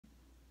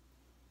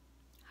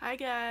Hi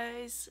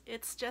guys,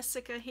 it's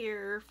Jessica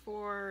here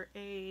for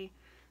a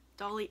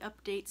Dolly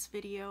updates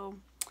video.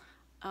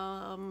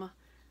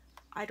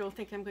 I don't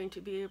think I'm going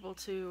to be able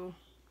to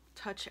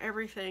touch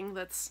everything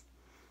that's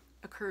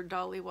occurred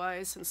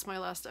Dolly-wise since my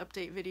last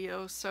update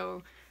video,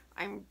 so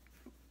I'm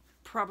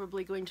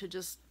probably going to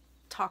just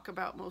talk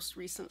about most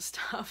recent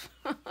stuff.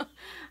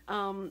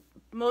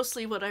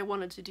 Mostly what I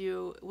wanted to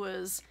do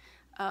was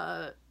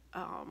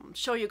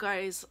show you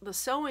guys the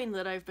sewing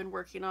that I've been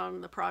working on,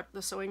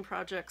 the sewing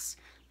projects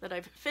that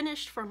I've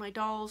finished for my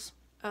dolls.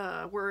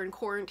 We're in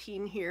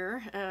quarantine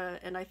here,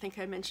 and I think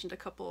I mentioned a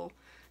couple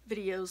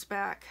videos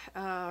back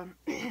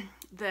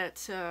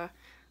that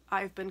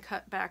I've been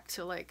cut back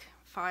to like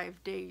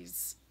 5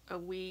 days a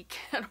week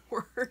at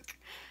work.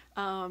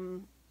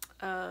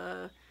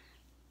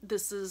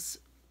 This is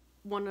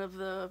one of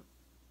the,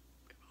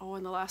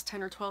 in the last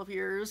 10 or 12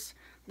 years,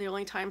 the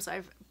only times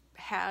I've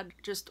had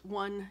just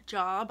one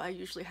job. I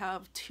usually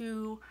have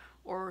 2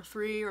 or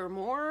 3 or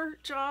more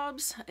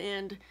jobs,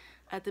 and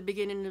at the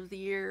beginning of the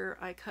year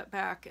I cut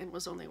back and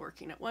was only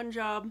working at one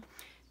job,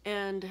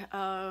 and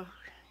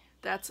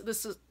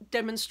this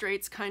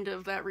demonstrates kind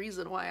of that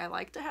reason why I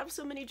like to have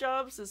so many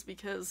jobs, is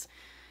because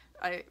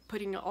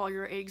putting all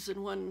your eggs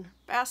in one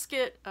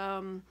basket.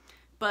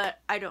 But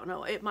I don't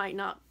know, it might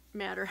not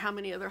matter how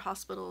many other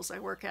hospitals I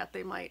work at,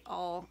 they might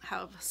all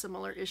have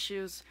similar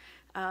issues.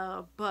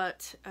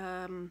 But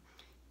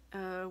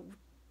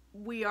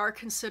we are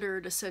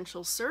considered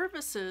essential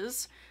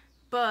services,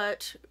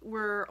 but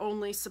we're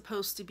only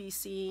supposed to be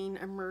seeing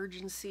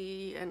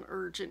emergency and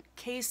urgent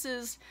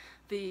cases.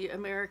 The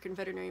American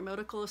Veterinary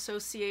Medical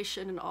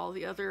Association and all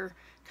the other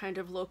kind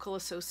of local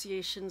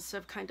associations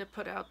have kind of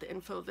put out the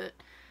info that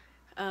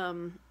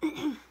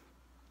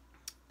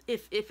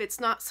if it's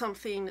not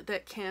something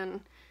that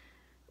can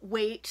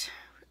wait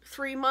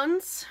 3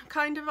 months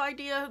kind of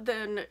idea,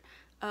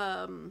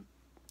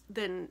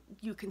 then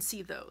you can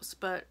see those.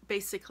 But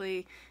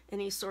basically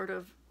any sort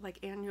of like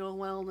annual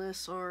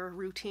wellness or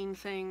routine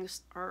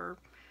things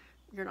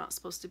you're not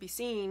supposed to be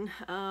seeing.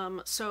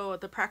 So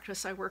the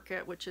practice I work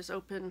at, which is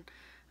open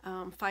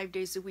 5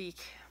 days a week,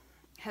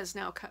 has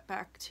now cut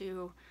back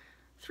to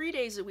 3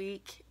 days a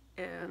week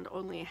and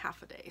only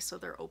half a day. So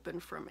they're open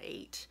from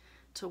 8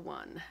 to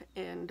 1,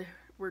 and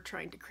we're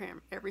trying to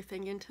cram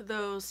everything into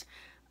those.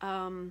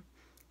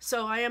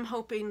 So I am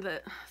hoping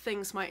that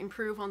things might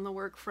improve on the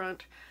work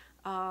front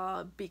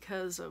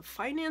because of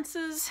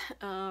finances.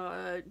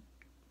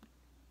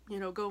 You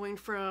know, going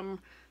from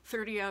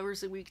 30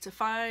 hours a week to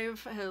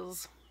 5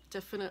 has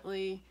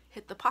definitely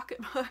hit the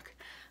pocketbook.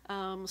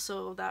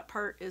 So that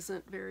part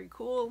isn't very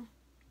cool.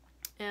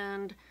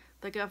 And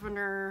the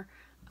governor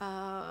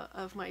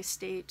of my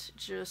state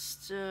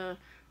just a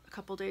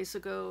couple days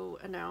ago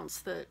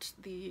announced that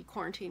the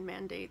quarantine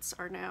mandates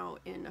are now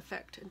in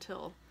effect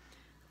until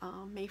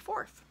May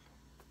 4th.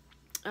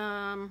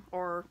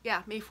 Or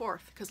yeah, May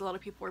 4th, because a lot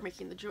of people are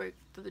making the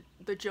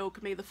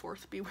joke, May the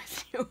 4th be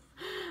with you.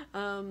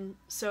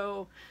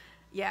 So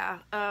yeah,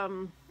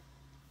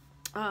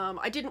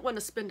 I didn't want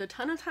to spend a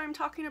ton of time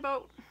talking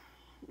about,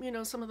 you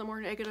know, some of the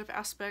more negative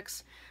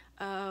aspects.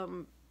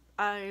 What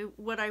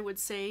I would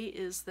say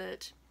is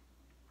that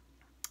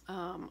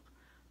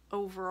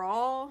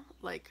overall,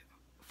 like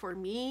for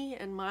me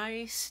and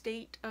my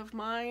state of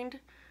mind,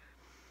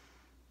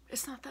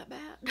 it's not that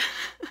bad.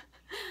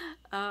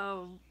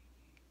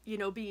 You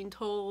know, being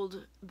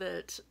told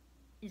that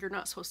you're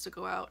not supposed to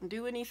go out and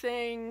do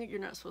anything, you're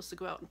not supposed to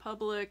go out in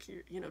public,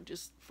 you know,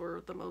 just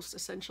for the most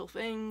essential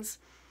things,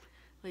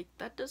 like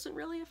that doesn't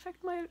really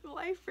affect my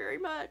life very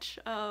much.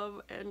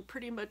 And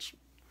pretty much,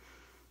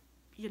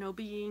 you know,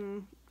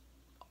 being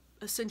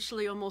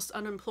essentially almost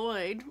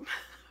unemployed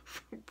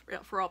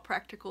for all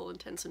practical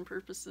intents and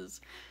purposes,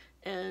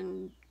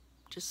 and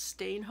just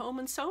staying home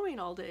and sewing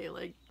all day.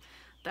 Like,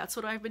 that's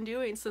what I've been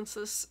doing since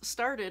this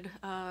started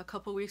a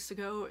couple weeks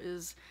ago,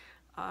 is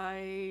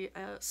I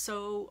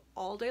sew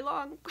all day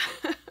long.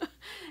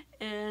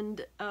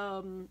 And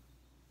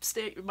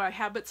my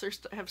habits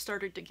have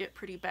started to get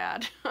pretty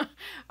bad.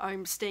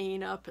 I'm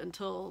staying up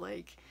until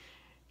like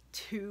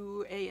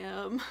 2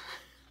 a.m.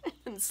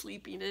 and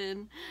sleeping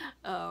in.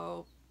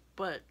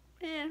 But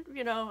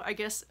you know, I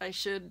guess I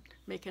should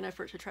make an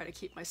effort to try to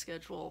keep my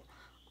schedule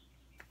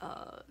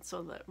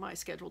so that my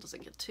schedule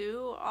doesn't get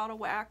too out of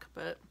whack.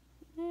 But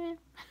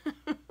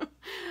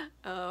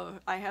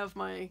I have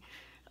my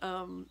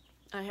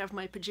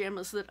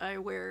pajamas that I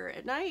wear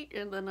at night,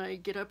 and then I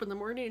get up in the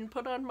morning and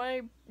put on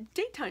my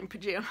daytime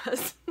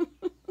pajamas.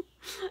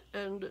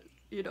 And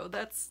you know,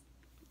 that's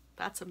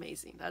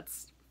amazing.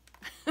 That's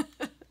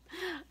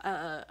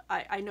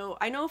I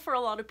know for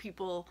a lot of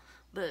people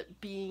that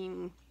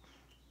being,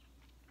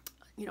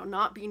 you know,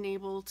 not being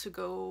able to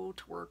go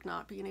to work,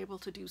 not being able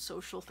to do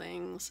social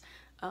things,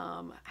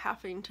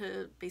 having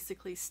to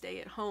basically stay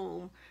at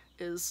home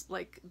is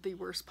like the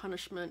worst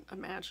punishment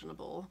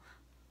imaginable.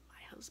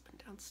 My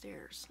husband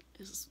downstairs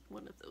is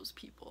one of those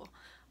people.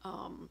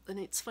 And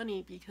it's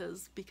funny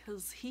because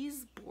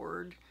he's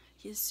bored,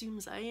 he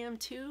assumes I am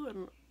too,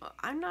 and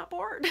I'm not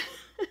bored.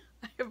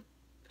 I have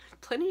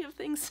plenty of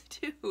things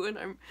to do, and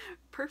I'm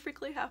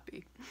perfectly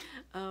happy.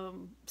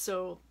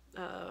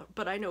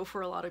 But I know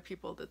for a lot of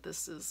people that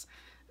this is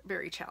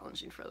very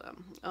challenging for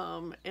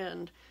them.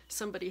 And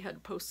somebody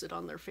had posted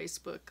on their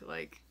Facebook,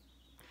 like,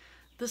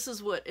 this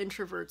is what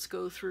introverts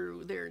go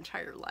through their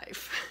entire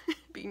life,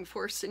 being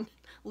forced in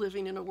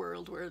living in a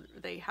world where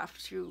they have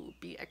to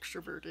be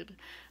extroverted,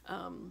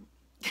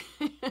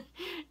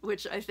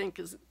 which I think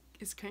is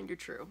kind of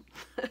true.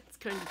 It's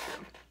kind of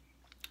true.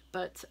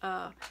 But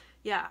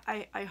yeah,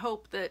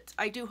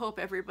 I do hope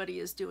everybody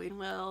is doing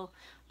well,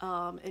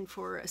 and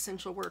for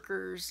essential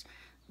workers,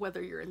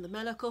 whether you're in the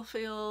medical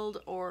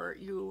field or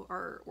you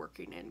are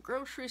working in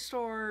grocery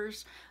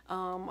stores,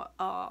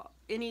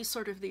 any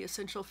sort of the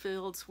essential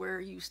fields where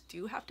you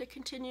do have to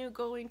continue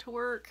going to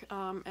work,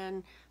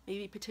 and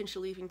maybe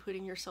potentially even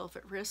putting yourself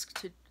at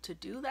risk to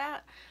do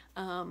that.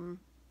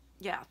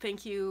 Yeah,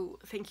 thank you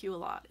a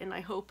lot. And I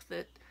hope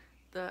that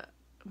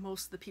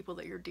most of the people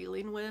that you're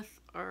dealing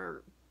with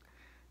are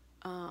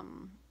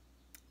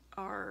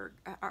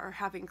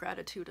having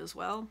gratitude as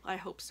well. I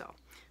hope so.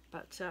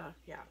 But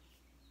yeah.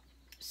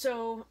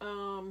 So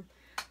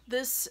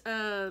this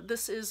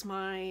is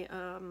my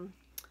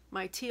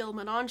my teal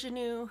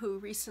monongenue, who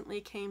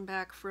recently came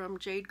back from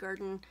Jade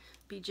Garden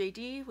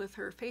BJD with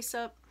her face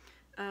up.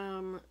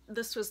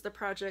 This was the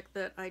project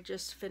that I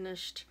just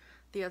finished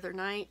the other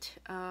night,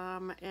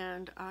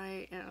 and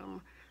I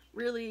am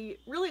really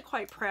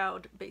quite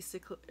proud,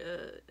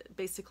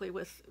 basically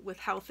with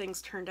how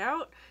things turned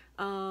out.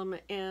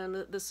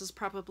 And this is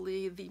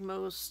probably the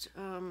most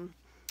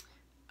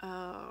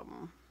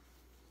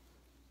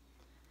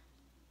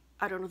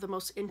I don't know, the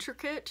most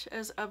intricate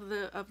of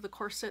the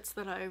corsets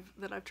that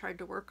I've tried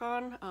to work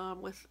on,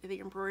 with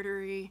the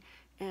embroidery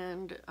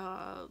and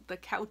the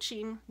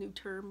couching, new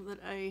term that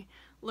I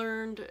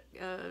learned,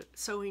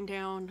 sewing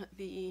down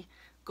the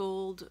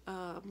gold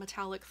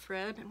metallic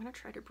thread. I'm gonna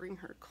try to bring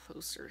her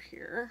closer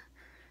here,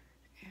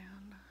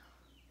 and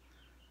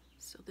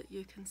so that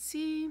you can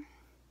see.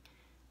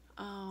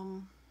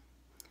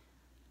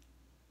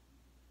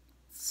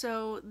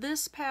 So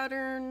this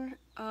pattern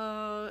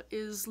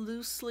is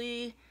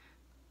loosely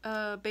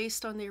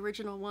based on the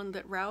original one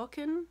that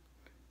Rauken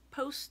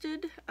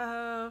posted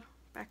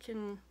back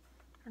in,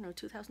 I don't know,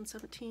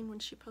 2017 when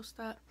she posted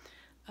that.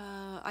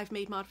 I've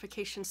made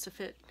modifications to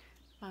fit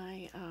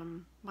my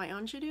my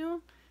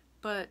ingenue,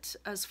 but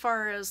as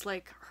far as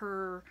like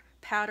her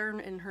pattern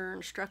and her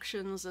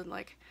instructions and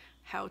like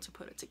how to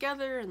put it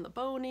together and the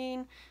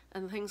boning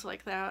and things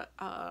like that,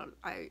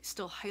 I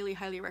still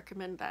highly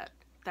recommend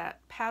that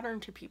pattern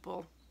to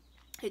people.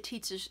 It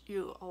teaches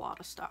you a lot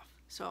of stuff.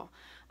 So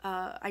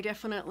I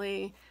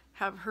definitely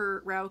have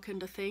her Rauken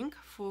to thank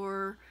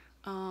for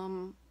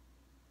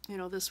you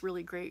know, this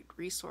really great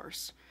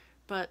resource.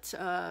 But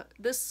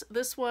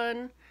this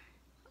one,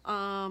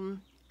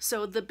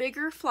 so the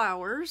bigger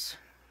flowers,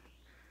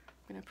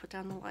 I'm gonna put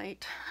down the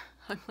light.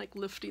 I'm like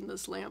lifting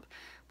this lamp.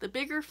 The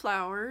bigger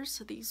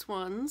flowers, these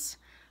ones,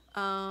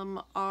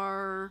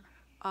 are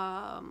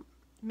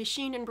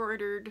machine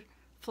embroidered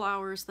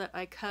flowers that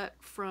I cut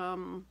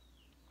from,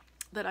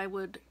 that I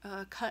would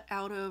cut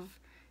out of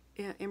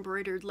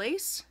embroidered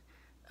lace,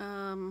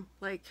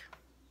 like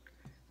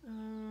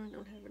I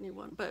don't have any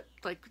one, but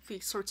like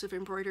these sorts of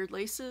embroidered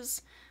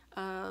laces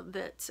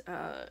that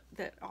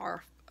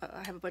are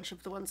I have a bunch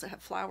of the ones that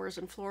have flowers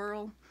and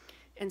floral,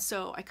 and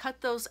so I cut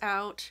those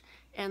out,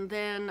 and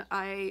then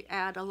I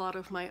add a lot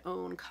of my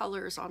own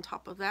colors on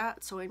top of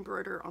that, so I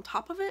embroider on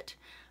top of it,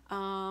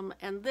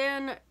 and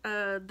then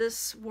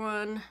this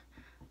one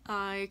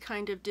I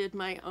kind of did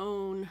my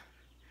own.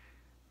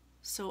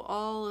 So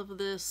all of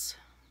this,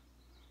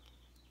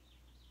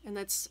 and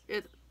that's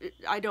it,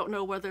 I don't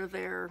know whether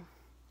they're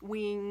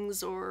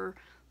wings or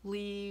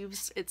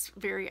leaves. It's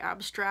very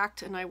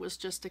abstract, and I was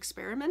just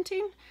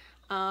experimenting.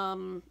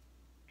 But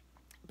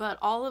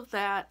all of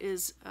that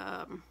is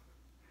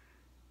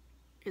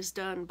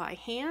done by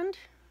hand.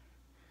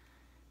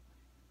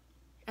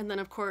 And then,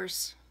 of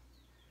course,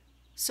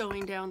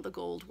 sewing down the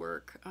gold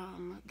work,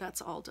 that's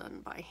all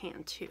done by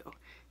hand too.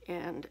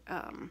 And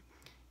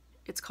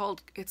it's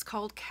called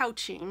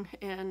couching,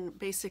 and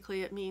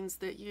basically it means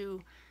that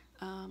you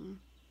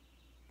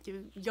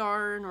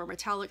yarn or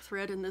metallic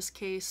thread, in this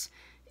case,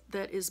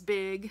 that is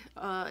big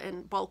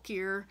and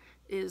bulkier,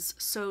 is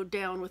sewed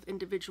down with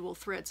individual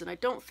threads. And I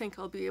don't think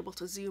I'll be able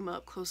to zoom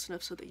up close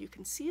enough so that you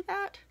can see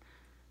that.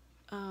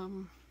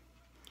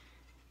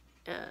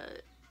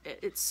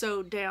 It's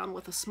sewed down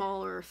with a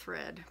smaller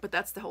thread, but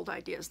that's the whole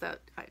idea, is that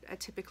I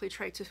typically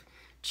try to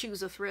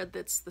choose a thread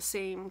that's the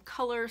same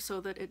color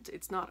so that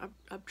it's not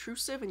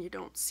obtrusive and you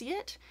don't see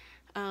it,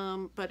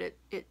 but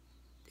it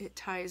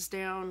ties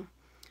down,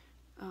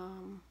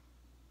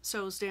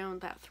 sews down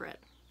that thread.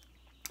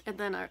 And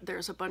then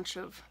there's a bunch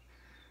of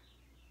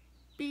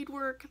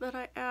beadwork that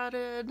I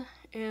added,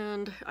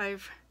 and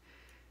I've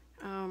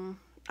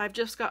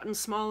just gotten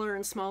smaller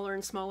and smaller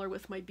and smaller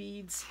with my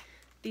beads.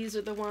 These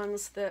are the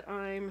ones that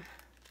I'm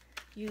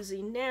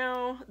using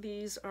now.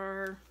 These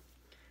are,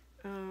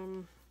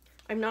 I'm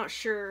not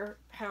sure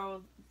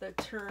how the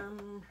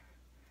term,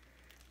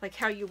 like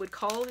how you would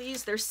call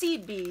these. They're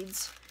seed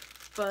beads,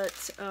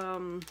 but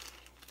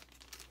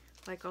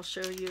like I'll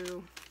show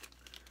you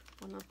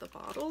one of the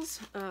bottles.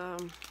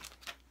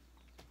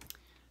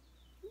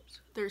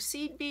 They're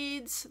seed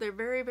beads. They're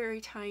very,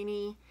 very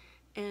tiny,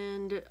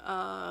 and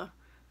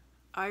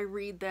I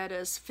read that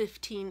as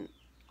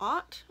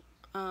 15-aught.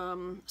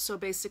 So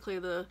basically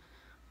the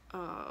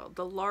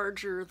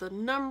larger the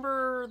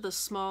number, the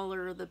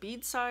smaller the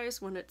bead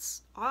size when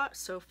it's aught,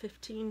 so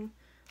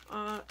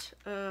 15-aught,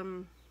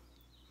 or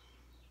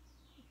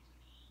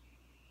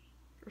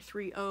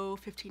 30,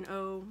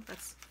 15-0,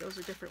 those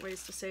are different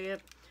ways to say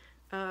it.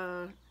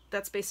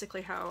 That's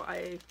basically how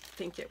I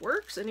think it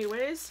works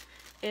anyways.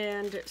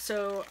 And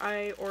so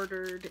I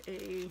ordered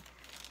a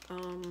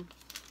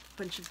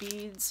bunch of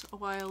beads a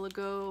while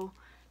ago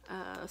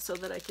so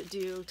that I could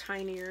do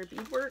tinier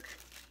beadwork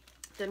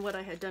than what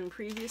I had done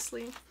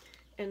previously.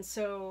 And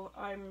so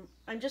I'm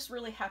just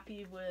really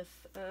happy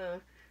with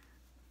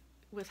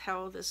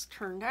how this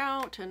turned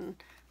out, and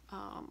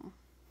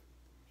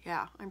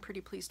yeah, I'm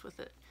pretty pleased with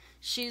it.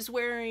 She's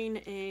wearing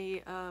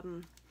a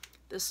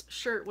this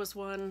shirt was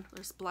one,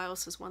 this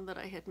blouse is one that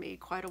I had made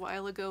quite a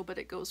while ago, but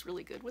it goes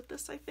really good with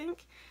this, I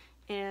think.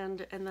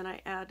 And then I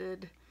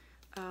added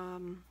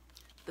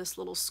this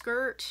little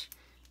skirt,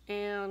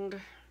 and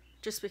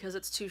just because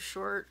it's too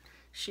short,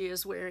 she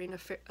is wearing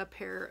a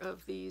pair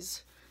of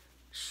these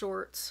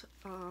shorts.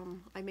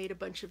 I made a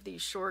bunch of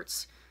these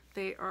shorts.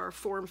 They are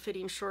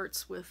form-fitting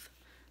shorts with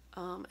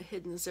a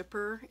hidden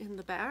zipper in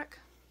the back,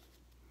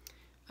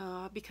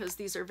 because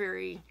these are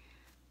very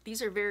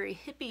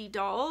hippie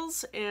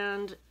dolls,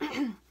 and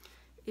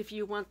if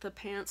you want the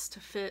pants to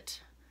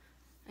fit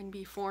and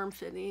be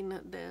form-fitting,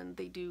 then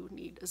they do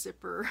need a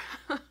zipper.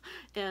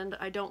 And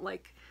I don't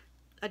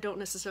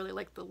necessarily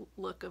like the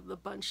look of the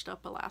bunched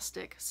up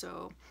elastic,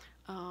 so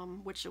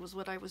which was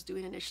what I was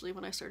doing initially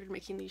when I started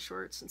making these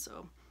shorts. And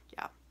so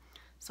yeah,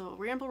 so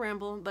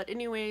ramble, but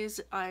anyways,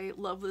 I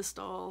love this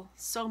doll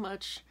so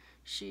much.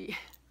 She's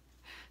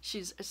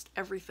just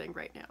everything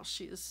right now.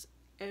 She is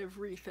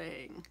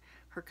everything.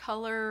 Her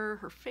color,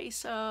 her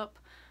face up,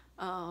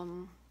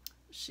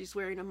 she's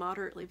wearing a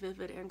moderately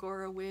vivid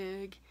Angora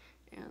wig,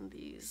 and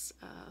these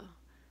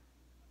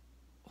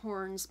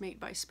horns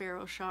made by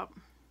Sparrow Shop.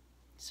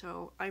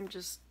 So I'm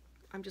just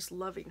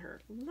loving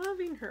her.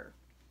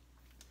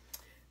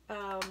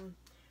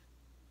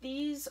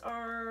 These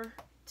are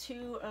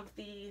two of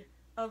the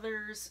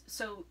others.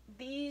 So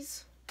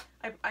these,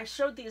 I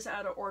showed these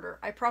out of order.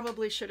 I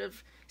probably should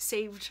have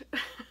saved,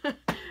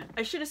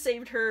 I should have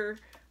saved her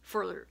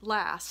for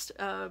last,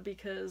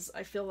 because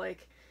I feel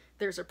like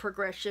there's a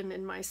progression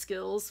in my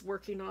skills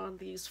working on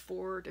these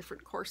 4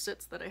 different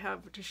corsets that I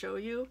have to show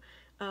you.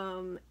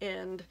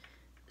 And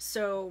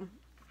so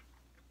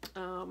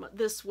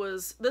this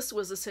was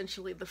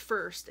essentially the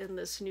first in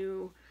this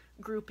new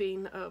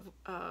grouping of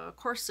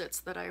corsets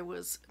that I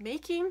was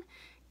making,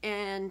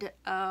 and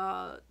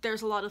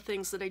there's a lot of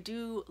things that I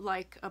do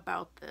like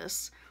about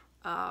this.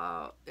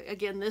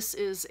 Again, this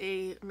is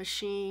a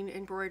machine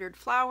embroidered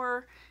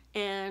flower,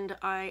 and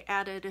I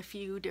added a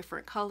few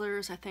different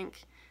colors. I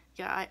think,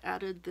 yeah, I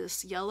added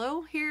this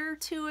yellow here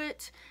to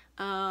it,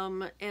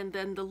 and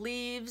then the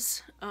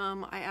leaves,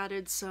 I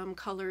added some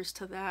colors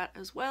to that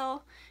as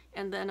well,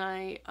 and then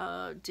I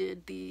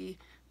did the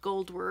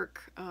gold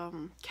work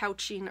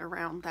couching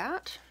around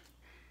that.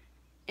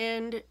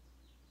 And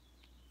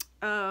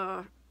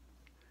I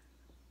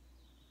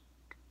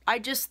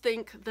just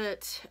think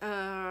that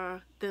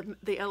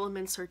the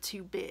elements are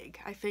too big.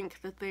 I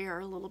think that they are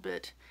a little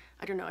bit,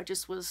 I don't know, I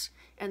just was,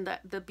 and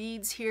that the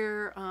beads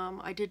here,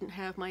 I didn't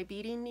have my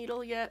beading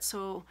needle yet,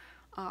 so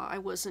I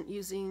wasn't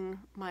using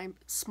my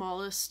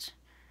smallest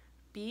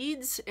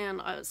beads,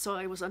 and so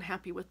I was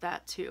unhappy with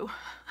that too.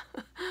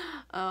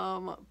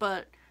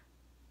 But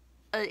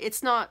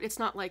it's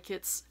not like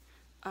it's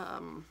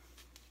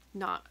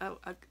not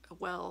a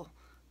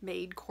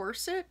well-made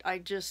corset. I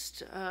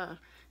just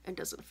and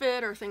doesn't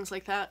fit or things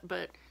like that,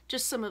 but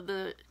just some of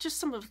the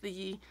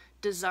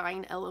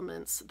design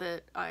elements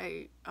that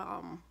I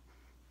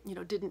you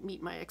know, didn't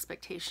meet my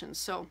expectations.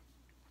 So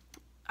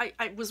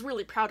I was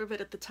really proud of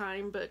it at the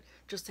time, but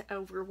just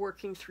over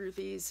working through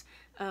these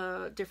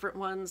different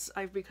ones,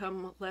 I've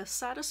become less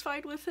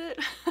satisfied with it.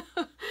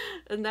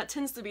 And that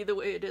tends to be the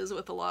way it is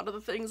with a lot of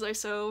the things I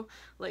sew.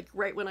 Like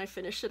right when I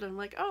finish it, I'm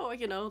like, oh,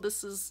 you know,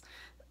 this is,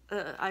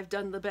 I've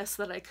done the best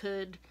that I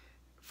could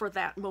for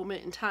that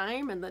moment in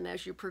time. And then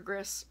as you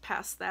progress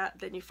past that,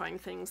 then you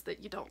find things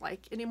that you don't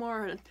like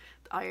anymore. And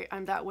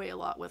I'm that way a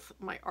lot with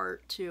my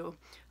art too.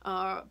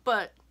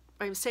 But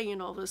I'm saying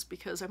all this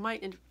because I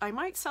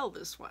might sell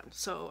this one,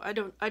 so I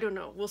don't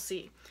know. We'll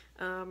see.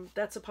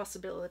 That's a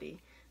possibility.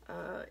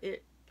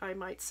 I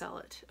might sell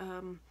it.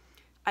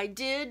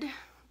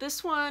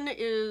 This one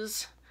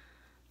is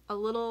a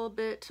little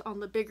bit on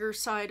the bigger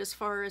side as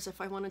far as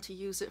if I wanted to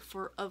use it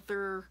for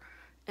other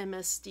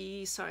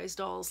MSD size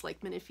dolls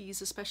like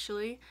minifies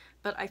especially,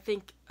 but I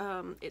think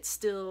you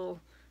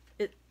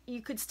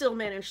could still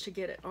manage to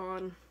get it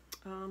on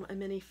a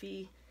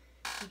minifee.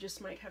 You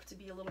just might have to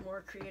be a little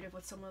more creative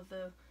with some of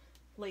the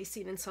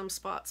lacing in some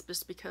spots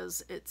just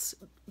because it's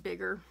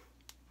bigger.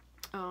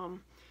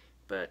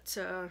 But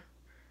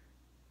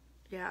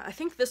yeah, I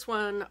think this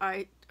one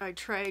I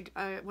tried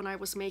when I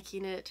was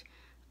making it.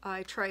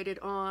 I tried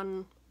it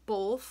on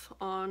both,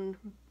 on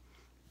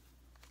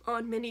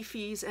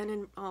minifees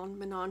and on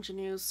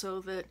Menongenues,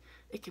 so that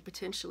it could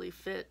potentially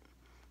fit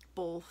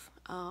both.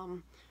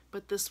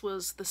 But this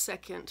was the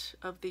second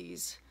of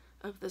these,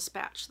 of this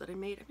batch that I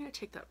made. I'm going to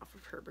take that off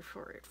of her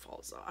before it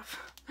falls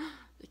off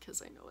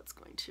because I know it's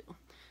going to.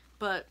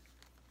 But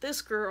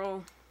this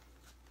girl,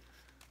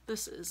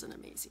 this is an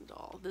amazing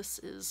doll. This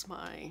is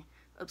my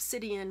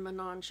Obsidian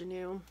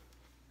Menongenue.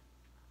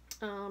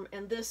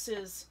 And this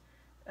is,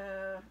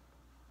 her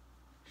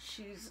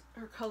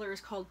color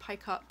is called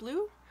Picot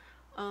Blue.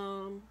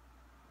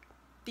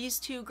 These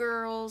two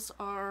girls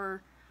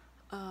are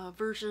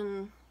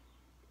version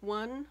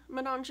 1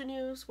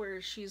 Menongenues,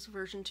 whereas she's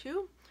version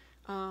 2.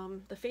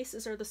 The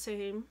faces are the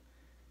same.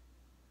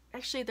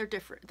 Actually, they're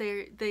different.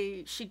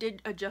 She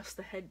did adjust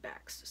the head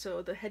backs,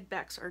 so the head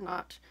backs are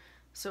not,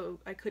 so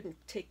I couldn't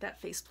take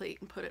that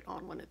faceplate and put it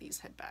on one of these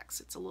head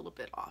backs. It's a little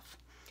bit off.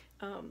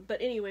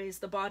 But anyways,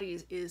 the body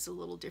is a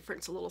little different.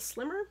 It's a little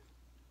slimmer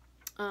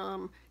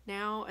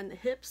now, and the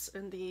hips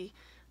and the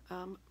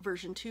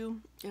version 2,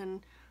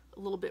 and a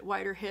little bit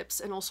wider hips,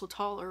 and also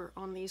taller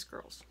on these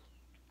girls.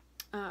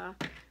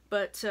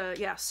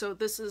 Yeah, so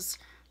this is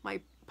my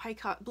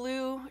Picot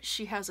Blue.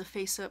 She has a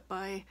face up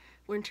by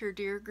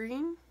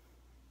Wintergreen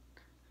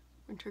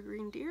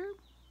Deer?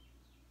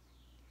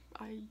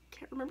 I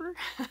can't remember.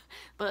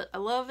 But I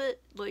love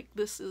it. Like,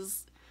 this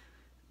is,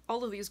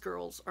 all of these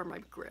girls are my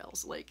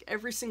grails. Like,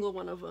 every single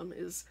one of them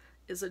is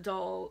a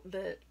doll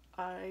that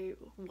I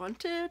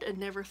wanted and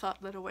never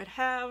thought that I would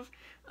have.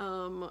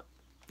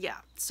 Yeah,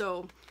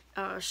 so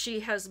she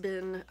has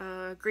been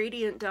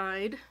gradient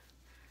dyed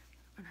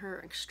on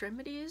her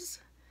extremities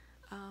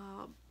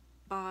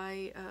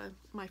by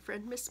my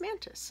friend Miss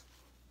Mantis.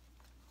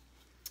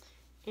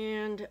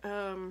 And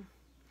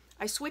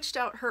I switched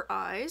out her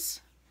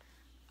eyes.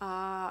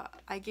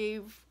 I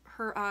gave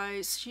her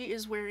eyes, she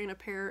is wearing a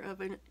pair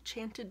of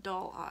enchanted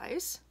doll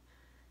eyes.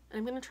 And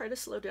I'm going to try to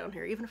slow down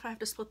here, even if I have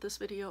to split this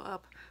video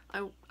up.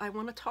 I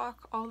want to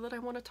talk all that I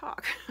want to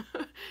talk.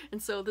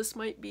 And so this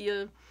might be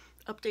a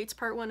updates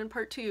part 1 and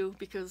part 2,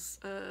 because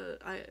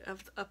I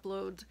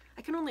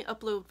can only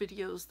upload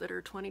videos that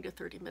are 20 to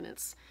 30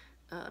 minutes.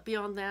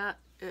 Beyond that,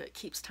 it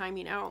keeps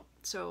timing out,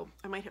 so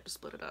I might have to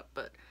split it up.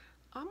 But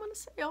I'm going to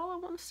say all I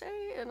want to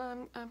say, and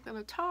I'm going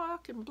to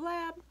talk and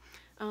blab.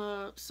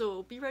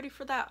 So be ready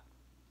for that.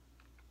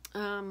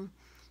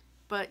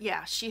 But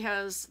yeah, she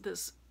has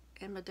this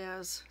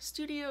Amadaz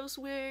Studios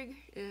wig,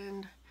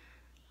 and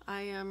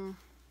I am,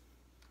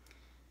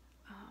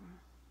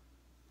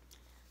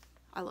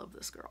 I love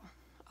this girl.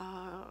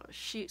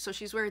 So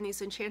she's wearing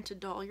these enchanted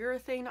doll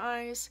urethane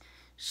eyes.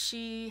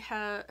 She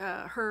had,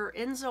 her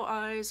Enzo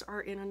eyes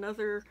are in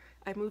another,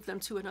 I moved them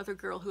to another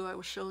girl who I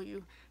will show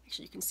you.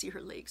 Actually, you can see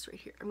her legs right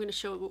here. I'm going to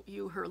show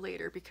you her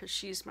later because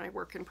she's my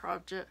work in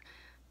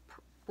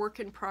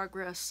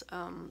progress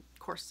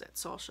corset,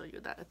 so I'll show you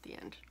that at the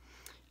end.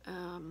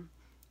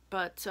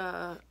 But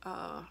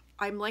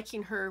I'm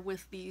liking her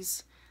with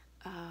these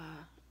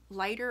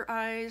lighter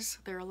eyes.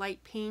 They're a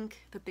light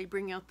pink, that they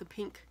bring out the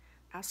pink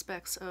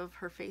aspects of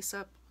her face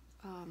up,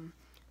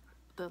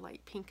 the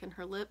light pink in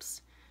her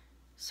lips.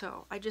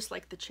 So I just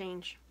like the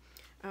change.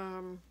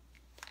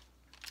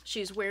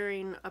 She's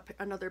wearing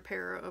another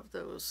pair of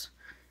those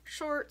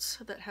shorts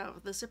that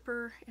have the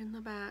zipper in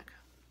the back.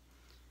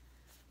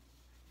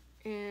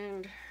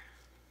 And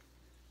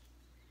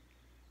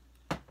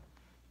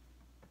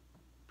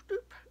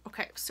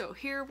okay, so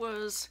here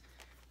was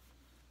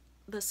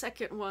the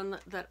second one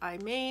that I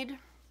made,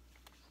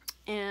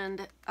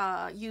 and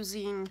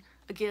using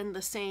again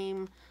the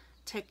same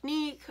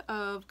technique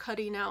of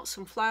cutting out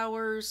some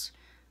flowers.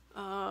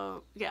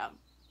 Yeah,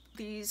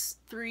 these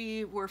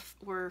three were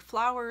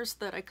flowers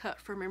that I cut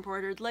from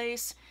embroidered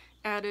lace,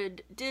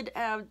 did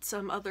add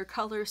some other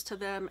colors to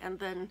them, and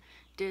then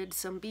did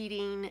some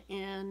beading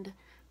and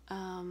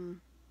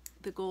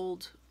the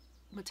gold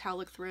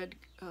metallic thread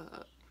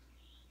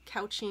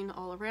couching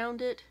all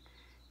around it.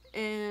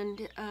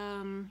 And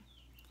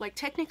like,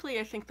 technically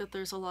I think that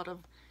there's a lot of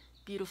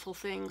beautiful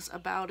things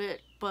about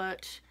it,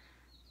 but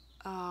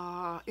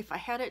if I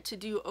had it to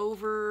do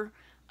over,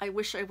 I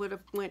wish I would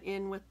have went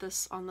in with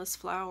this on this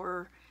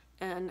flower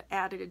and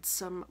added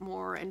some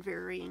more and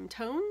varying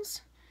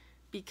tones,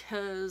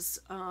 because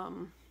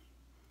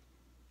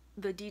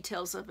the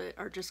details of it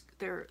are just,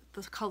 the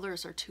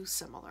colors are too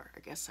similar, I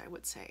guess I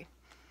would say.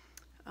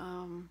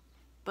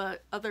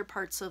 But other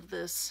parts of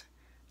this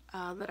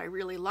that I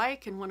really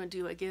like and want to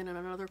do again in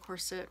another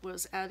corset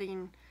was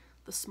adding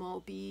the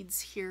small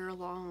beads here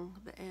along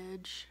the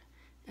edge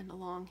and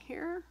along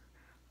here.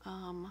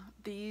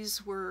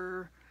 These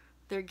are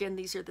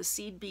the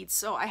seed beads.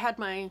 So I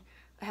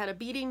had a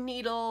beading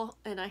needle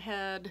and I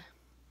had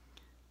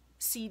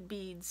seed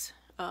beads.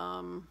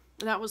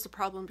 That was the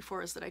problem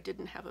before, is that I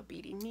didn't have a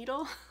beading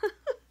needle.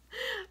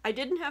 I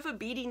didn't have a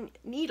beading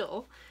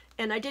needle,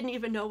 and I didn't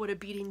even know what a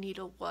beading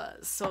needle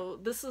was. So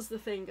this is the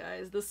thing,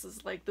 guys. This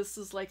is like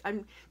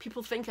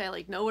people think I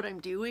like know what I'm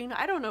doing.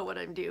 I don't know what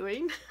I'm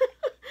doing.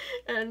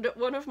 And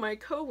one of my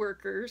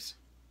coworkers,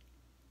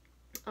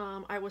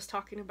 I was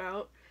talking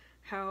about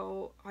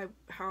how I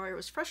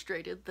was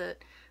frustrated that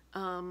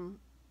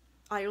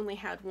I only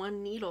had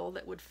one needle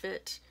that would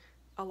fit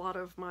a lot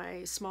of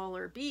my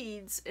smaller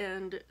beads,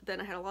 and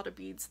then I had a lot of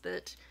beads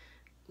that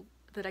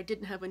I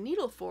didn't have a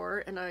needle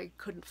for, and I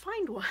couldn't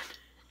find one.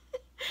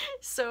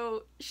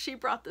 So she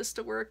brought this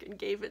to work and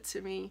gave it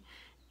to me,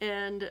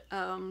 and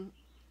I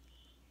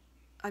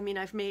mean,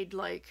 I've made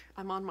like,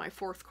 I'm on my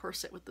 4th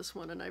corset with this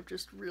one, and I've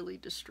just really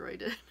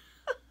destroyed it.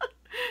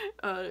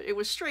 It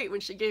was straight when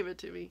she gave it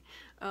to me.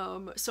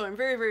 So I'm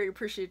very, very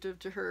appreciative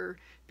to her,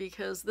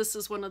 because this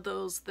is one of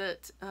those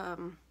that,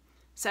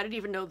 so I didn't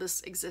even know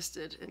this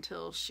existed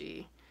until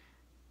she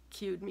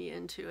cued me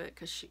into it,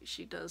 because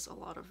she does a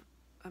lot of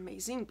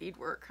amazing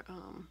beadwork.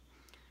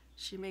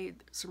 She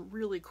made some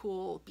really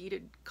cool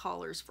beaded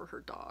collars for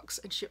her dogs,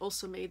 and she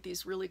also made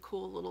these really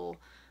cool little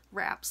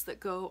wraps that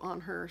go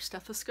on her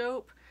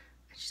stethoscope,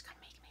 and she's gonna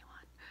make me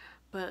one.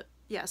 But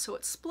yeah, so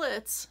it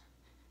splits,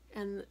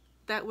 and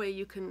that way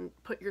you can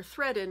put your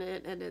thread in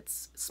it, and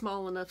it's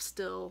small enough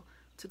still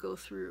to go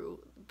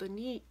through the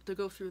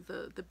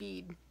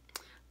bead.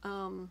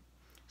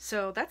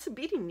 So that's a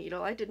beading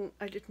needle. I didn't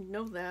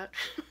know that.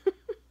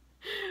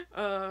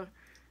 You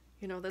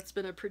know, that's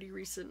been a pretty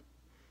recent.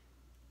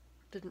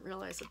 Didn't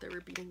realize that there were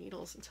beading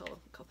needles until a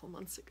couple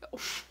months ago.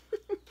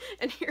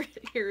 And here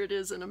it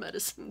is in a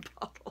medicine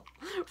bottle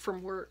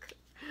from work,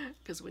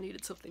 because we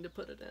needed something to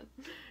put it in.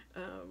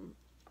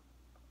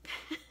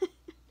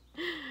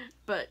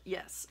 But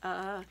yes,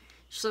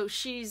 so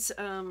she's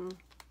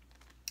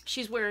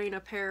wearing a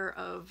pair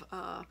of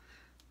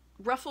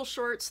ruffle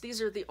shorts.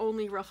 These are the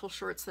only ruffle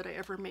shorts that I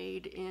ever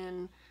made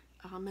in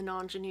an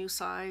ingenue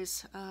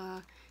size,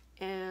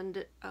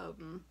 and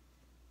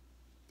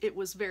it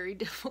was very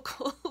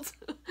difficult,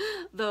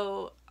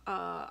 though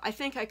I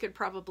think I could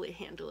probably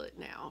handle it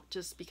now,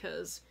 just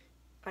because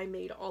I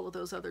made all of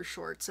those other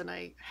shorts, and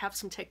I have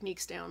some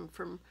techniques down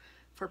for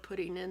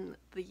putting in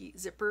the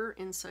zipper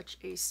in such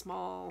a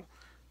small,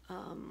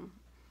 a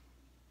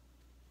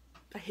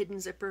hidden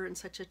zipper in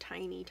such a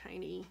tiny,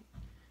 tiny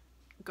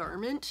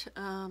garment.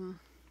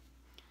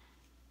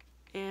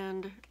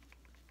 And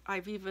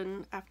I've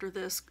even, after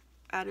this,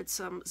 added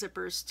some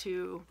zippers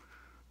to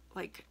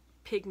like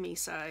pygmy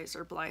size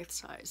or Blythe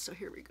size. So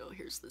here we go.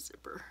 Here's the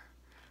zipper.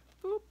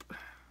 Boop.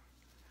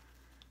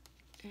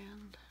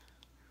 And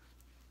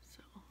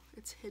so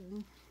it's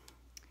hidden.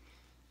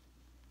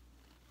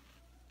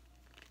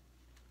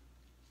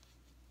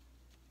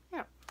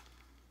 Yeah.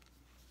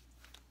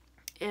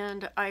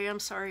 And I am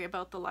sorry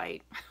about the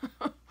light.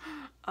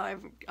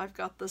 I've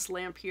got this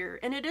lamp here,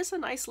 and it is a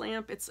nice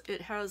lamp.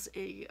 It has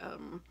a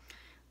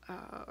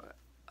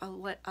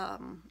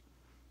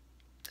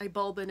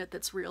bulb in it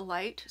that's real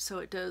light, so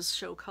it does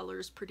show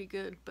colors pretty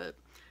good, but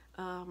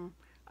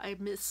I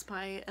miss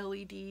my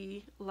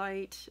LED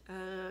light,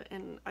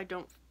 and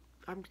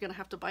I'm gonna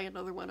have to buy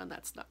another one, and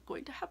that's not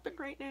going to happen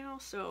right now,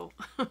 so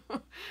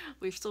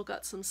we've still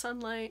got some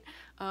sunlight.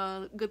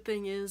 Good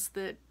thing is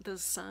that the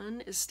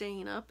sun is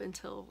staying up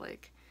until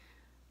like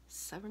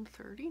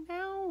 7:30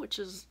 now, which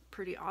is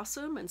pretty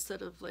awesome,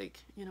 instead of like,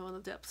 you know, in the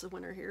depths of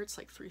winter here, it's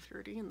like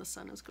 3:30 and the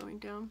sun is going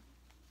down.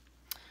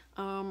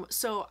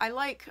 So I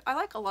like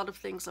a lot of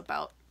things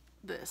about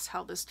this,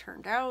 how this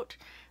turned out,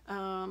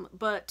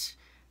 but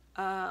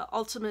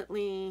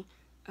ultimately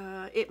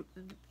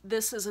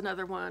this is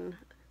another one.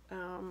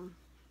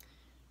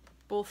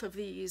 Both of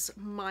these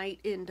might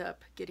end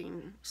up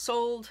getting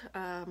sold.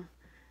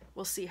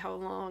 We'll see how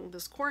long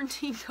this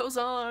quarantine goes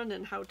on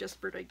and how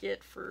desperate I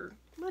get for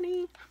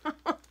money.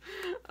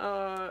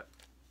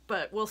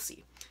 But we'll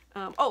see.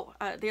 The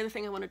other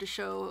thing I wanted to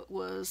show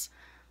was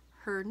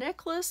her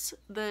necklace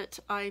that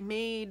I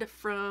made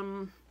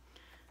from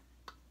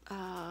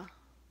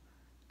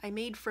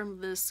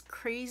this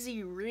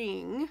crazy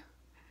ring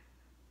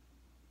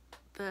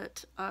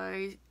that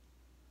I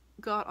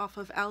got off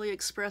of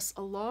AliExpress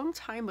a long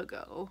time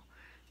ago,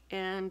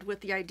 and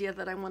with the idea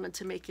that I wanted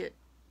to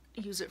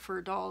use it for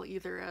a doll,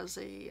 either as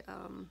a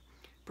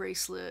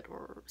bracelet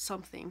or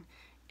something,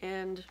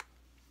 and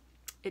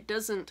it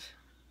doesn't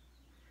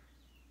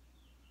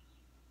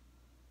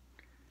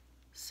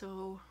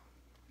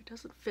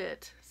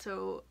fit,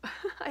 so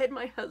I had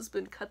my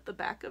husband cut the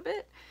back of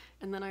it,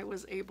 and then I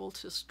was able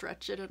to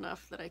stretch it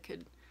enough that I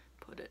could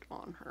put it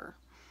on her.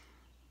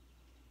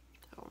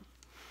 So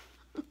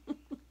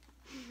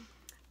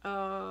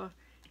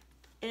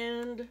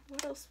and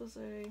what else was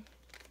there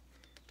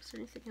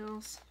anything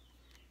else?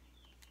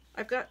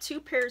 I've got 2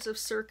 pairs of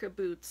Circa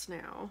boots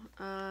now,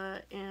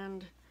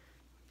 and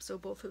so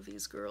both of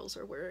these girls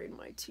are wearing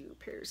my 2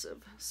 pairs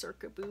of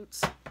Circa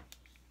boots.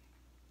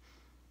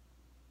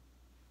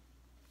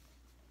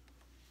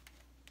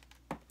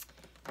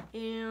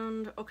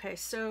 And okay,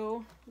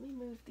 so let me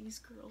move these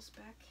girls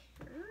back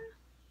here.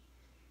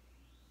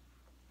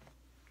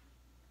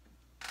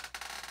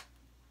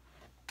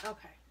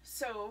 Okay,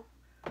 So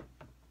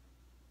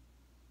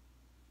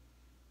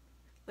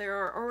there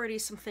are already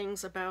some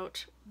things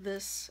about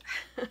this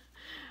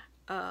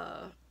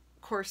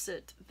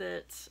corset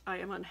that I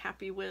am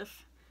unhappy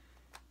with,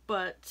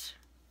 but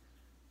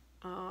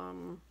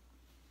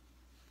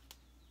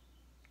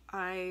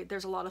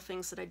there's a lot of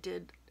things that I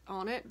did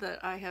on it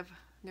that I have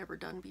never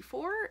done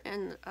before,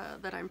 and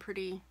that I'm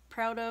pretty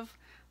proud of.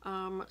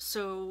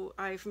 So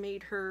I've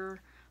made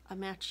her a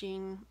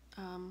matching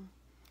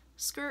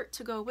skirt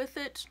to go with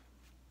it.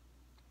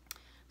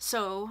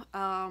 So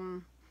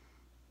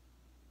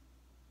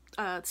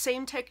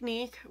same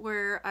technique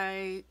where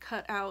I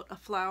cut out a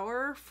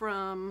flower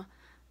from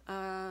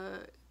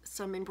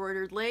some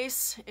embroidered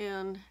lace,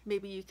 and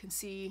maybe you can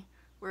see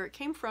where it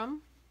came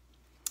from.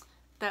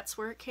 That's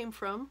where it came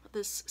from,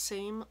 this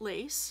same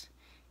lace.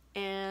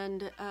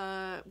 And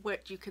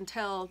what you can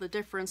tell, the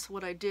difference,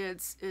 what I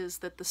did is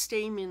that the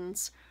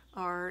stamens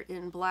are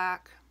in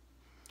black,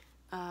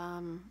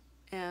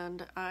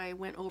 and I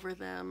went over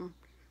them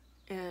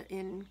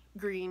in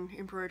green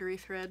embroidery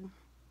thread,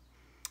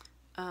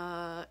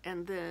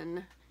 and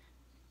then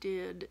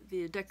did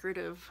the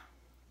decorative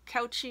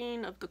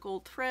couching of the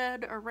gold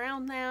thread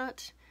around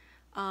that.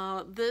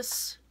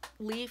 This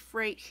leaf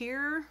right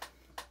here,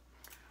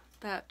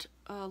 that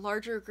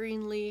larger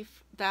green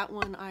leaf, that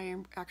one I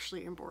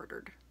actually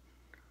embroidered.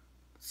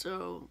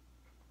 So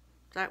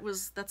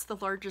that's the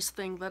largest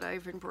thing that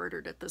I've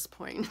embroidered at this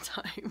point in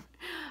time.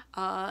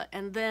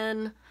 And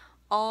then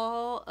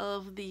all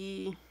of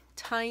the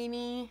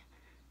tiny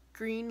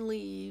green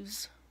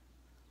leaves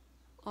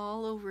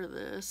all over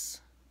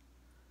this,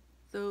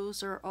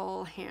 those are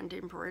all hand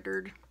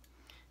embroidered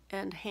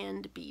and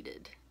hand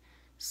beaded.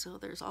 So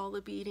there's all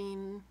the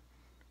beading,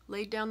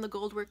 laid down the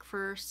gold work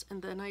first,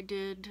 and then I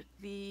did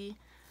the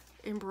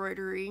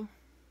embroidery.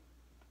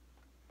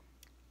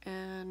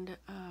 And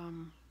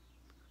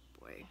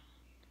boy,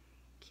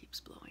 keeps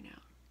blowing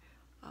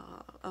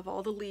out, of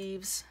all the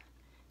leaves,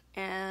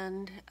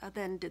 and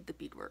then did the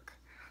beadwork.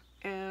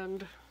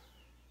 And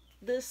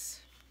this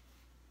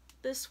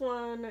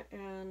one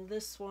and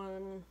this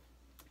one,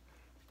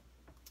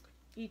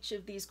 each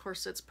of these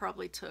corsets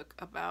probably took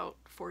about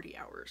 40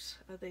 hours.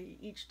 They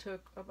each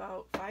took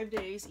about 5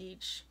 days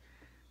each,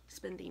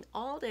 spending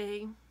all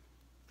day,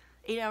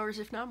 8 hours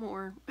if not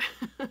more,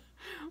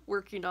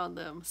 working on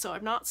them. So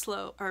I'm not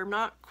slow, or I'm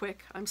not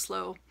quick, I'm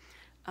slow.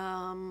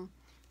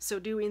 So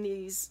doing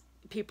these,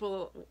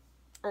 people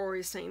are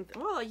always saying,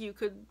 well, you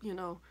could, you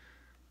know,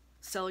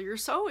 sell your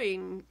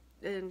sewing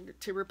and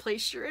to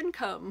replace your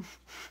income.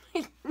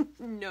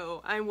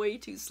 No, I'm way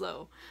too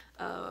slow.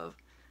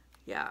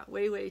 Yeah,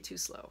 way too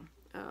slow.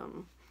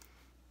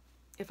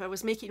 If I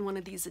was making one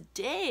of these a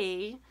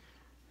day,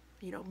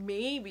 you know,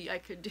 maybe I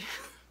could do,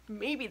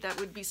 maybe that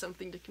would be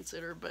something to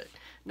consider, but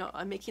no,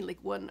 I'm making like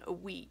one a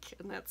week,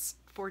 and that's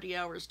 40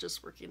 hours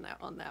just working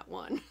on that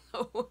one.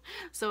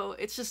 So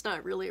it's just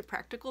not really a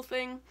practical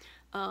thing.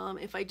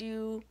 If I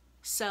do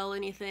sell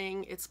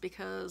anything, it's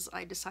because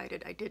I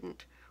decided I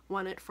didn't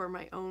want it for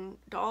my own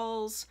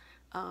dolls,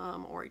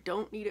 or I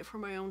don't need it for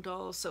my own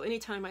dolls. So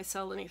anytime I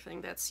sell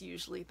anything, that's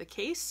usually the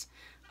case.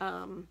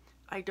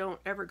 I don't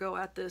ever go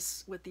at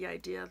this with the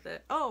idea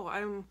that, oh,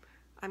 I'm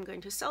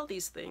going to sell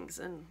these things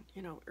and,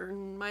 you know,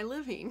 earn my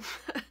living.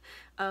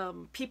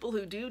 People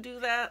who do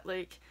that,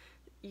 like,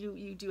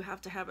 you do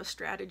have to have a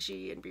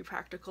strategy and be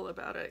practical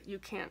about it. You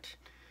can't,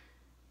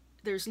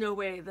 there's no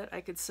way that I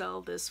could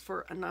sell this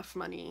for enough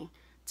money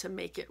to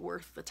make it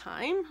worth the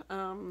time.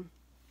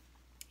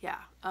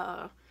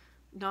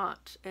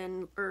 Not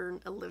and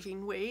earn a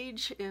living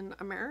wage in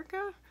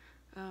America.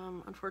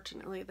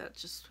 Unfortunately, that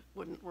just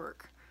wouldn't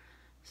work.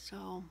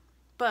 So,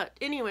 but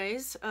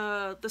anyways,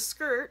 the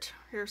skirt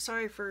here,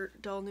 sorry for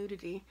dull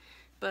nudity,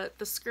 but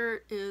the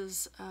skirt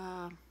is,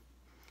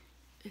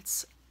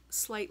 it's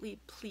slightly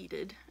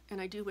pleated,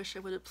 and I do wish I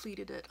would have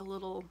pleated it a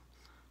little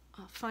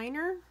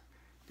finer,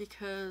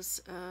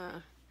 because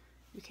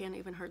you can't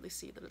even hardly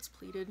see that it's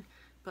pleated,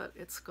 but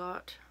it's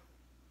got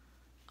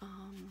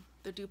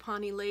the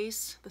Dupani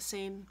lace, the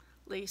same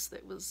lace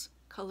that was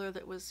color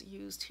that was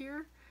used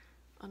here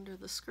under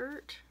the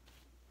skirt.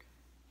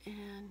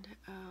 And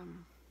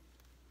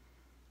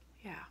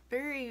yeah,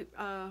 very,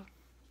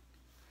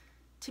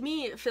 to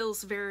me it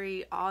feels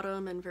very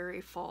autumn and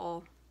very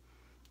fall,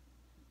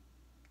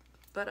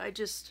 but I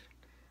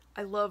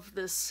love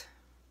this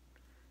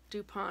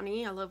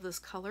Dupani, I love this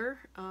color,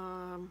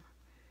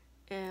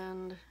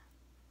 and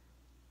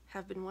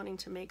have been wanting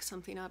to make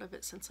something out of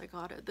it since I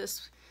got it.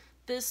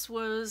 This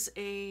was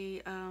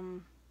a,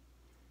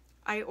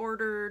 I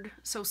ordered,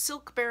 so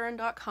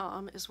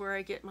silkbaron.com is where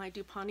I get my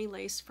Dupani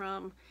lace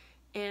from,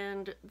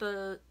 and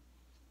their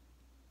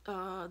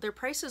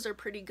prices are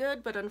pretty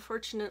good, but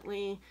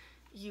unfortunately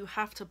you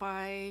have to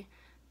buy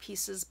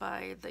pieces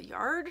by the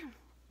yard,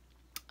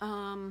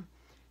 and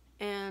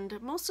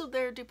most of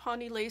their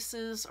Dupani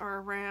laces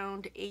are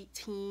around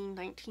 $18,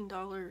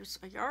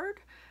 $19 a yard,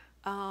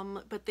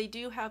 but they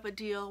do have a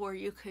deal where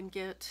you can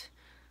get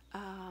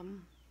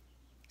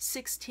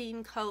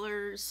 16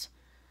 colors,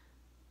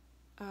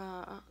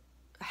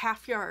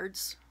 half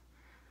yards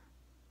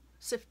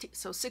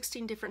so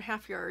 16 different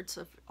half yards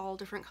of all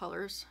different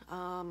colors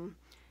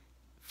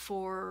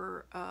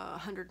for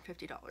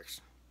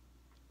 $150.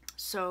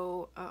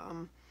 So,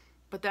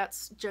 but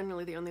that's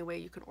generally the only way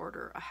you can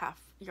order a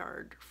half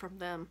yard from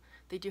them.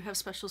 They do have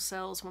special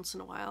sales once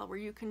in a while where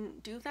you can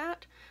do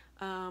that,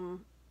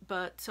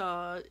 but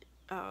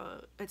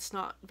it's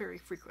not very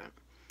frequent.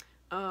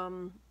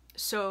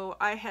 So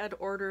I had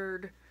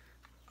ordered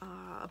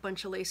a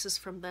bunch of laces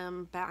from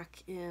them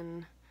back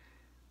in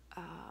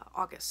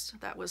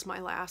August. That was my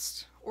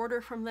last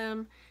order from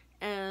them,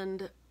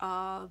 and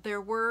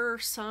there were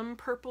some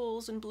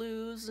purples and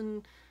blues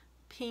and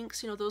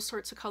pinks, you know, those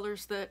sorts of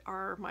colors that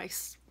are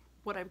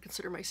what I would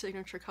consider my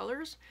signature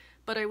colors.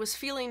 But I was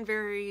feeling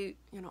very,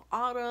 you know,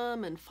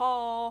 autumn and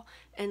fall,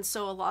 and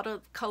so a lot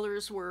of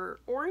colors were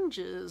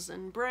oranges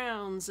and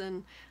browns,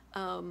 and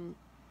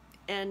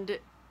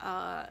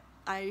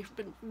I've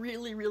been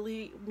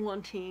really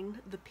wanting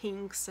the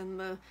pinks and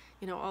the,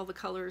 you know, all the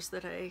colors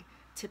that I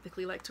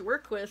typically like to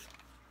work with.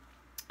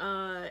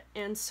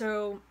 And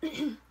so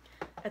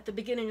at the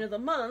beginning of the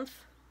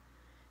month,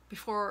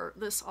 before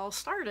this all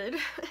started,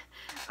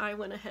 I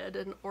went ahead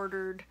and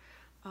ordered,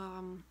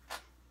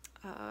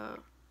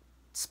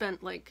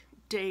 spent like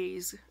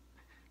days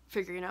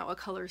figuring out what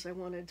colors I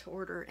wanted to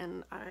order,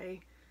 and I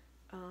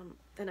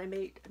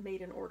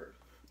made an order.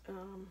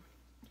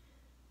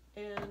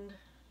 And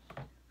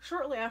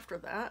shortly after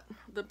that,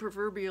 the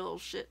proverbial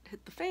shit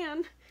hit the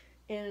fan,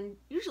 and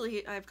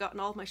usually I've gotten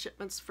all of my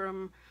shipments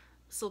from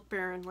Silk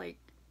Baron like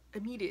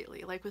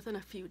immediately, like within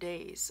a few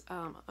days,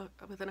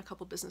 within a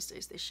couple business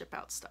days they ship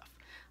out stuff.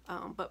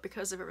 But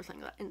because of everything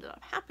that ended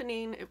up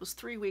happening, it was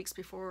 3 weeks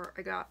before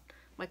I got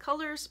my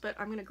colors, but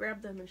I'm gonna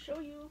grab them and show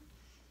you.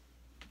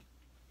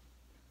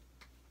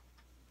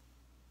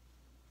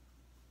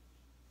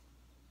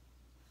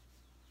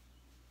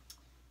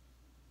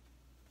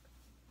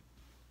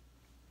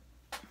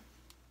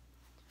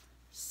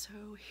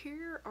 So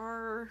here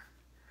are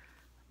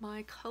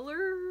my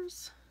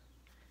colors.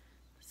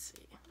 Let's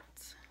see.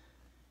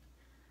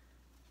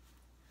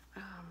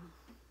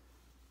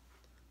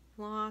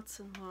 Lots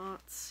and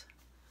lots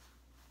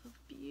of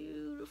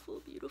beautiful,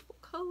 beautiful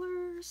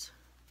colors.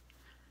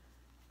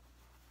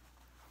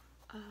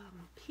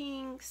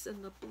 Pinks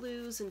and the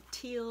blues and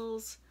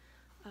teals,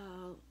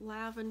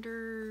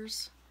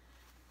 lavenders,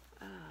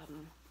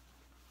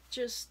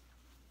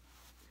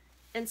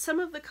 and some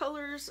of the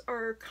colors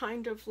are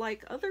kind of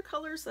like other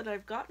colors that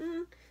I've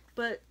gotten,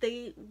 but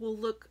they will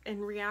look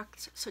and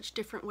react such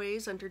different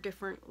ways under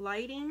different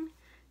lighting.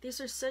 These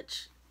are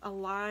such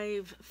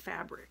alive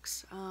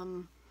fabrics.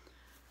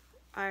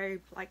 I'm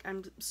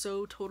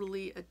so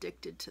totally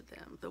addicted to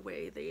them, the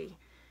way they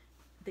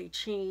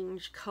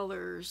change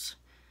colors.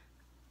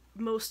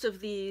 Most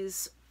of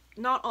these,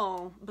 not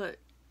all, but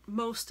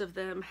most of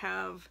them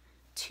have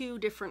 2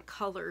 different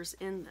colors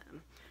in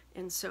them.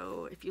 And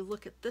so if you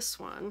look at this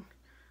one,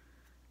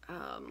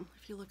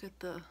 if you look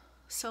at the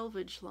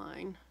selvage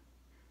line,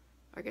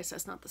 I guess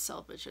that's not the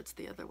selvage, it's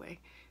the other way,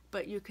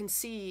 but you can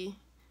see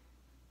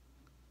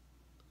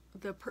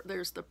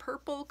there's the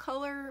purple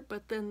color,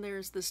 but then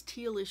there's this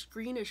tealish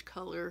greenish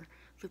color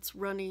that's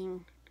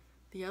running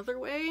the other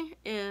way,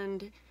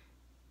 and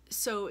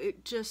so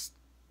it just,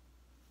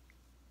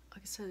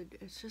 like I said,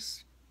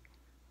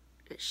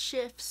 it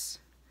shifts.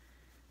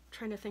 I'm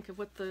trying to think of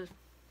what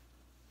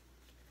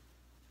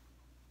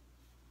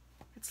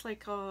it's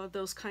like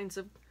those kinds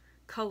of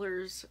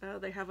colors,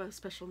 they have a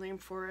special name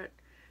for it.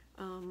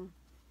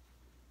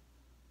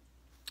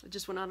 It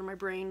just went out of my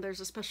brain. There's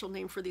a special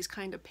name for these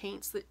kind of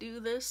paints that do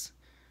this,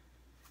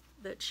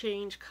 that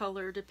change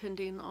color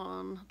depending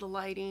on the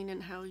lighting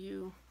and how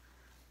you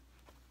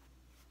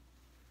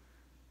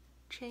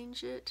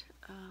change it.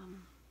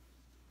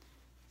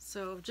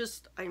 So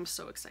just, I'm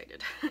so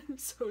excited. I'm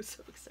so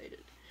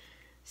excited.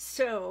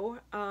 So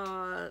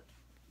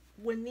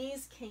when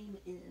these came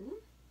in,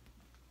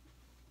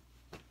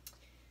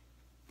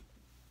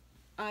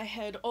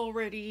 I'd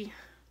already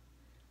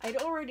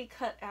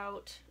cut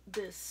out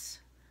this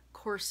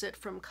corset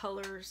from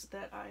colors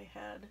that I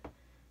had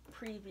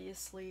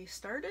previously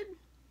started,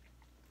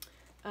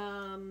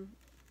 or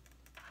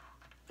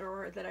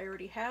that I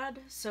already had.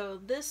 So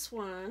this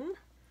one,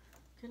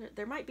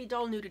 there might be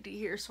dull nudity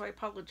here, so I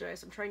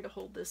apologize. I'm trying to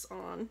hold this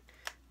on.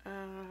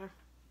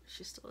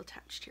 She's still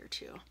attached here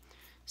too.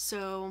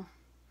 So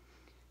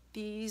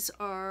these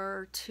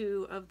are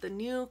 2 of the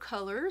new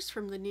colors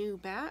from the new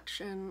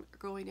batch and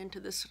going into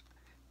this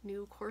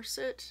new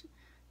corset,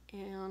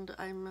 and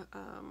I'm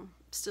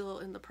still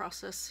in the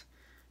process.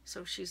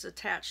 So she's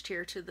attached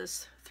here to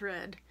this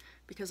thread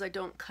because I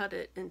don't cut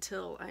it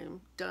until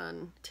I'm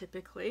done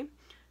typically.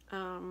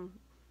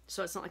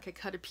 So it's not like I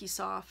cut a piece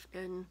off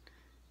and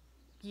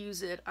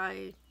use it.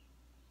 I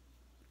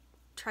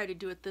try to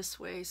do it this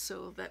way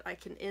so that I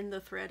can end the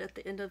thread at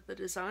the end of the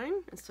design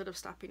instead of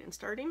stopping and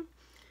starting,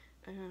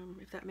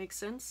 if that makes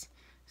sense.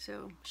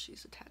 So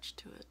she's attached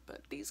to it,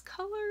 but these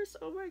colors,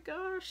 oh my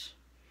gosh.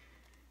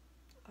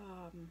 Lay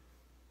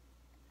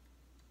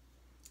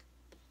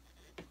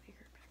her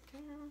back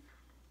down.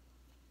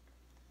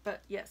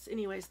 But yes,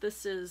 anyways,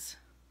 this is,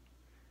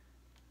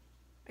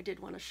 I did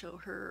want to show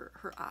her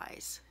her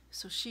eyes.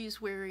 So she's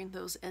wearing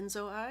those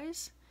Enzo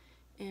eyes,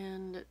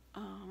 and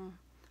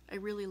I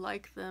really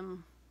like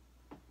them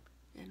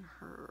in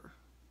her,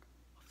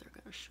 if they're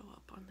going to show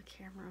up on the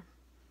camera,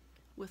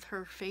 with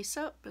her face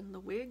up and the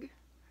wig.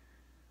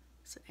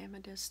 It's an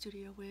Amadeus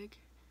Studio wig.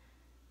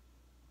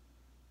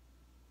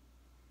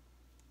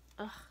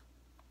 Ugh,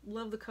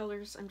 love the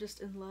colors. I'm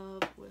just in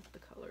love with the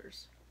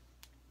colors.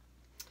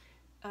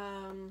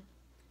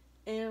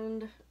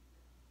 And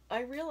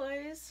I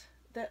realize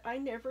that I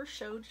never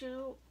showed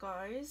you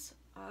guys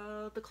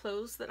the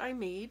clothes that I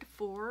made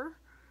for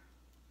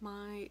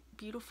my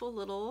beautiful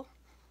little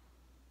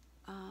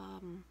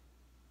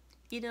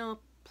Ina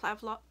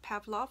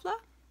Pavlovna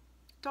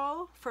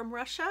doll from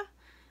Russia.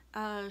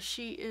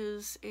 She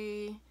is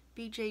a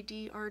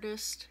BJD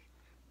artist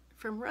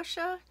from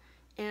Russia,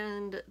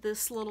 and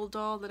this little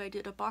doll that I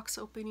did a box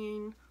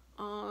opening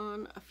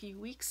on a few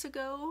weeks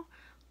ago,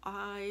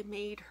 I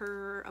made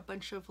her a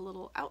bunch of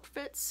little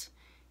outfits.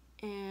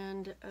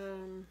 And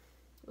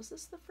was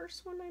this the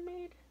first one I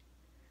made?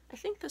 I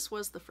think this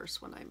was the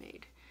first one I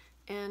made.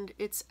 And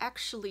it's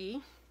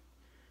actually,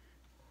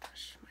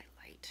 gosh, my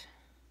light.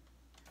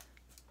 Let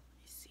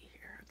me see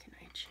here, how can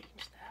I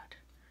change that?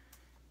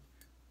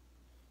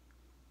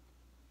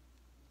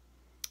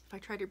 If I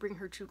try to bring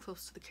her too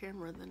close to the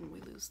camera, then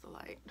we lose the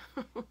light.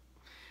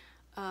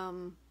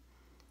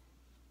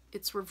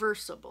 It's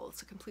reversible.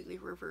 It's a completely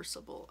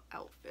reversible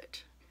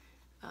outfit.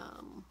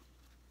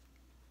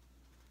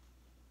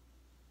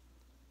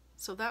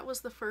 So that was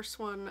the first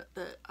one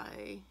that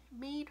I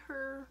made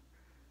her,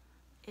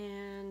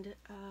 and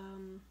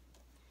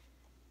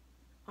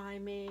I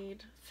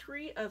made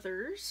 3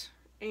 others,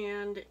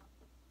 and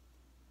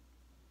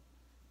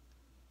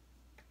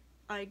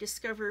I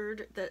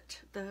discovered that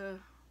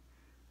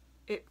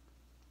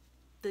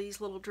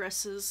these little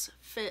dresses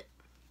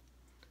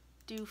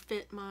do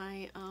fit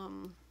my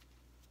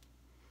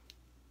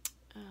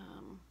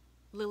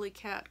Lily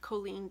Cat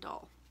Colleen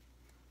doll.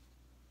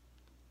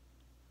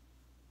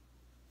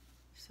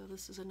 So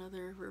this is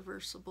another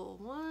reversible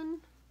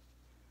one.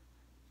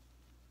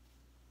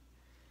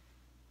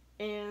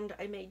 And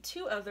I made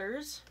 2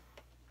 others,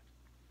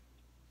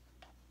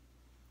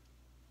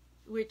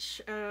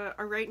 which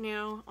are right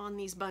now on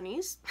these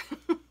bunnies.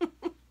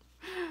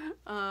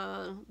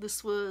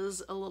 This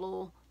was a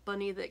little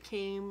bunny that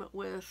came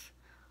with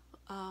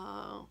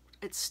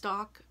its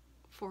stock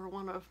for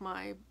one of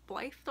my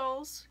Blythe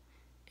dolls,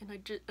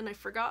 and I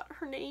forgot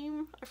her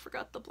name. I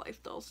forgot the Blythe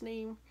doll's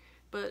name,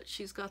 but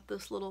she's got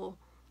this little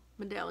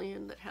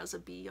medallion that has a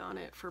bee on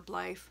it for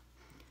Blythe.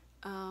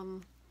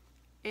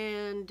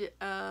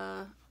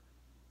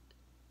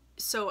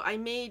 So I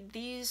made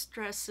these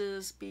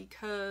dresses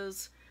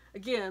because,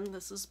 again,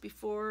 this is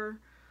before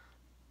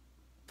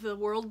the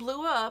world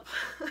blew up.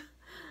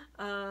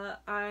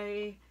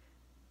 I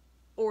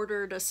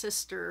ordered a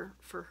sister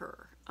for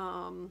her,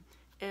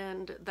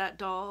 and that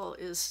doll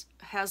is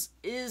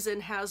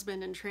and has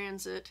been in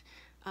transit.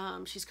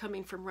 She's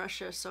coming from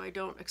Russia, so I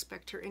don't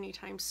expect her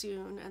anytime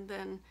soon. And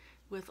then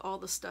with all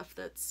the stuff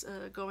that's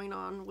going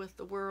on with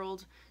the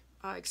world,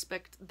 I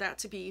expect that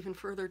to be even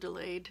further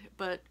delayed.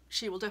 But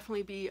she will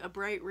definitely be a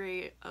bright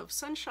ray of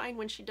sunshine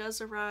when she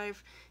does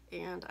arrive,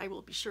 and I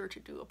will be sure to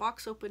do a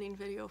box opening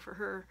video for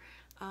her.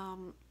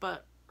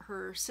 But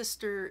her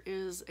sister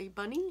is a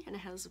bunny, and it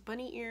has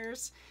bunny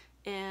ears,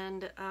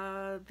 and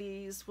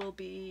these will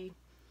be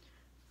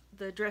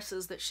the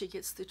dresses that she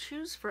gets to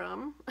choose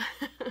from.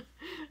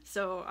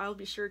 So I'll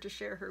be sure to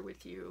share her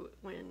with you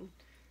when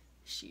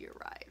she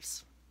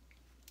arrives.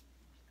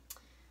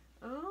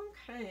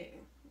 Okay,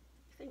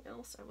 anything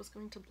else I was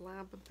going to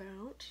blab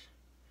about?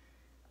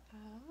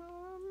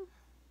 I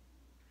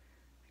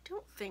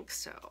don't think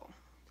so.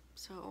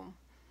 So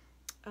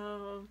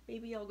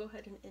maybe I'll go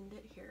ahead and end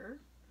it here.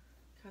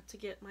 Got to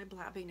get my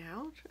blabbing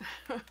out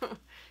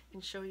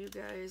and show you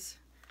guys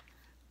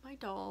my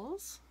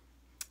dolls.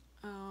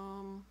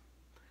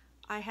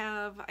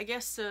 I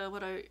guess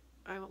what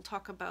I will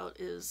talk about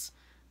is,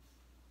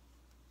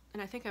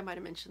 and I think I might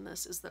have mentioned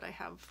this, is that I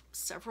have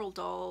several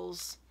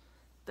dolls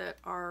that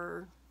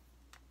are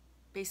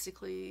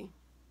basically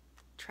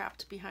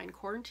trapped behind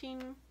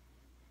quarantine.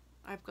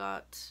 I've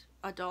got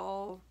a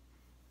doll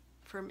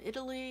from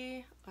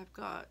Italy. I've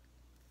got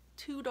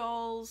 2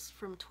 dolls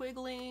from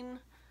Twiggling,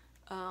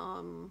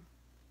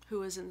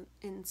 who is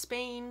in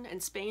Spain,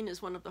 and Spain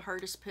is one of the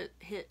hardest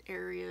hit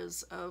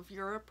areas of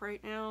Europe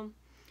right now.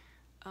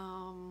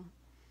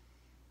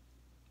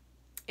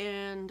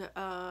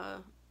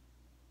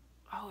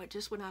 Oh, it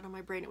just went out of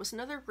my brain. It was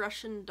another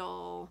Russian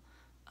doll,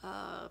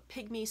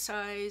 pygmy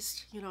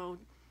sized, you know,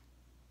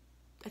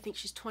 I think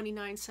she's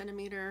 29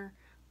 centimeter,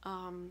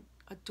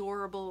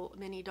 adorable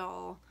mini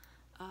doll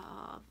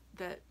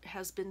that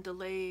has been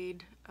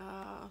delayed.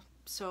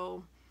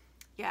 So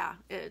yeah,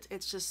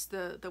 it's just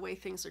the way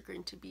things are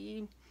going to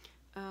be.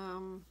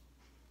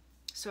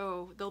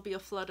 So there'll be a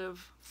flood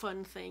of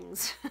fun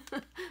things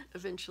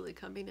eventually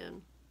coming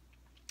in.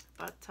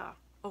 But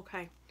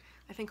okay,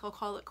 I think I'll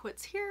call it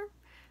quits here.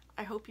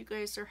 I hope you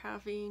guys are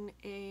having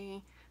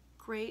a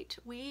great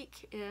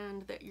week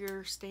and that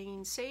you're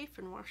staying safe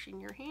and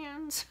washing your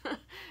hands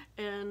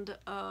and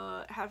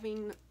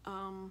having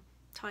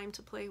time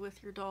to play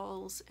with your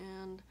dolls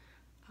and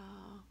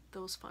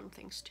those fun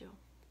things too.